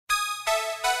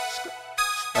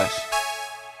That's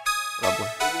that boy.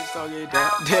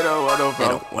 They don't want no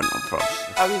problems.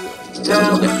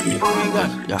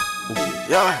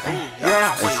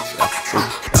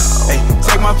 Hey,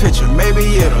 take my picture, maybe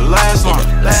it'll last long.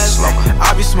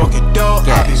 I be smoking dope,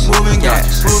 I be moving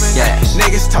guns.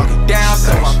 Niggas talking down,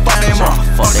 so I fuck them off.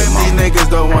 These niggas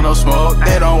don't want no smoke,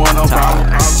 they don't want no problem.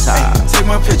 Hey, take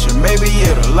my picture, maybe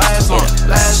it'll last long.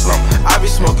 I be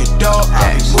smoking dope,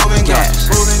 I be moving guns.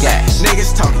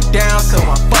 Niggas talking down, so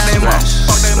I fuck them off.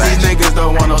 These niggas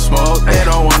don't want no smoke, they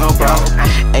don't want no problem.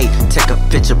 Hey, take a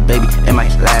picture, baby, it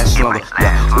might last longer.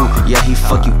 Yeah, ooh, yeah, he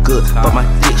fuck you good, but my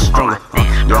dick stronger.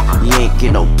 Yeah, you ain't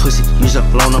get no pussy, you just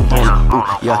blown up on her. Ooh,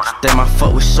 yeah, damn, I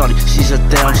fuck with shorty, she's a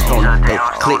damn stoner. Hey,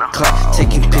 click, clack,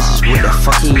 taking pictures with that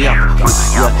fucking yap.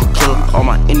 Yeah, kill all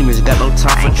my enemies, got no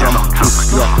time for drama.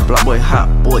 Yeah, block boy, hot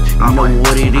boy, you know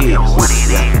what it is.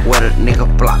 Yeah, where the nigga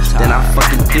block, then I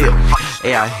fucking dip.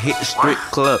 Hey, I hit the strip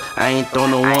club, I ain't throw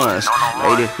no ones.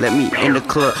 Hey, they let me in the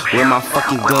club with my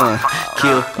fucking gun.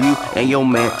 Kill you and your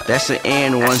man, that's an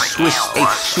and one switch. Hey,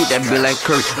 shoot that bitch like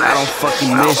Curry, I don't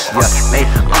fucking miss. Yeah, hey,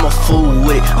 I'm a fool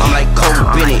with it, I'm like Kobe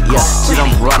Bennett. Yeah, shit,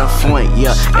 I'm right up front,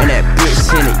 yeah, and that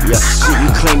bitch in it. Yeah, shit, you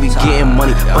claim you getting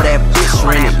money, but that bitch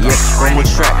rented. Yeah,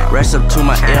 GrownBoiTrap, rest up to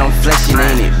my ear, I'm flexing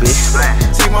in it, bitch.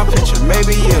 Take my picture,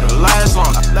 maybe it'll last long.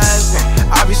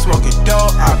 I be smoking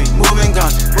dope, I be moving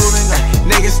guns.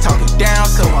 Niggas talking down,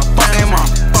 so I fuck them off.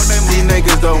 These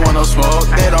niggas don't want no smoke,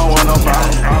 they don't want no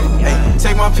problem. Hey,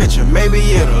 take my picture, maybe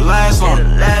it'll last long.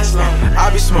 I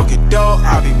be smoking dope,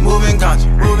 I be moving guns.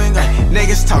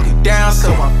 Niggas talking down,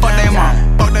 so I fuck them off.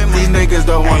 These niggas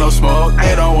don't want no smoke,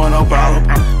 they don't want no problem.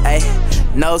 Hey,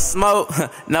 no smoke,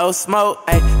 no smoke.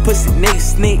 Hey, pussy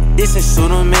niggas sneak this and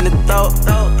shoot him in the throat.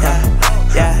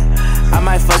 Yeah, I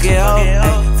might fuck it up.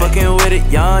 Ay, fucking with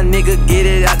it, young nigga, get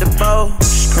it out the bowl.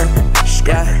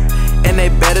 Yeah, and they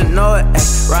better know it. Ay,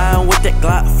 riding with that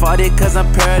Glock 40 cause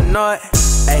I'm paranoid.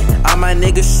 Ay, all my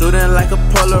niggas shooting like a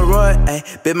Polaroid. Ay,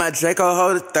 bit my Draco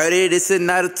hold a 30, this is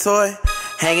not a toy.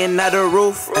 Hanging out the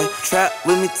roof, ay, trap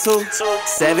with me too,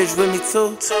 savage with me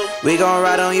too. We gon'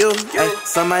 ride on you, ay,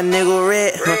 some my nigga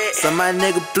red, some my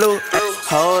nigga blue. Ay,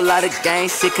 whole lot of gang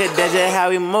shit, cause that's just how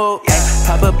we move. Ay,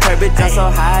 pop a purple jump so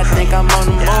high, I think I'm on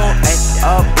the moon. Ay,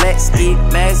 all black ski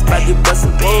mask, bout to bust a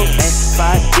move.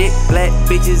 Ay, 5 dick black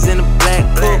bitches in a black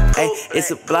coupe. Ay, it's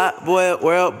a block boy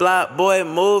world, block boy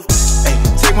move. Ay,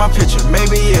 take my picture,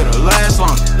 maybe it'll last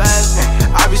long.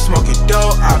 I be smoking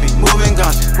dope, I be moving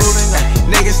guns.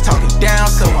 Niggas talking down,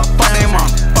 so I fuck them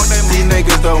off. These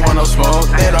niggas don't want no smoke,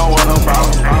 they don't want no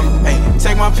problem. Hey,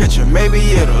 take my picture, maybe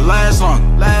it'll last long.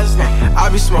 I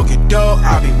be smoking dope,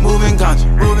 I be moving guns.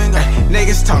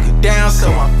 Niggas talking down, so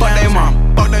I fuck them off.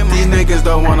 These niggas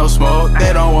don't want no smoke,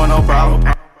 they don't want no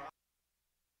problem.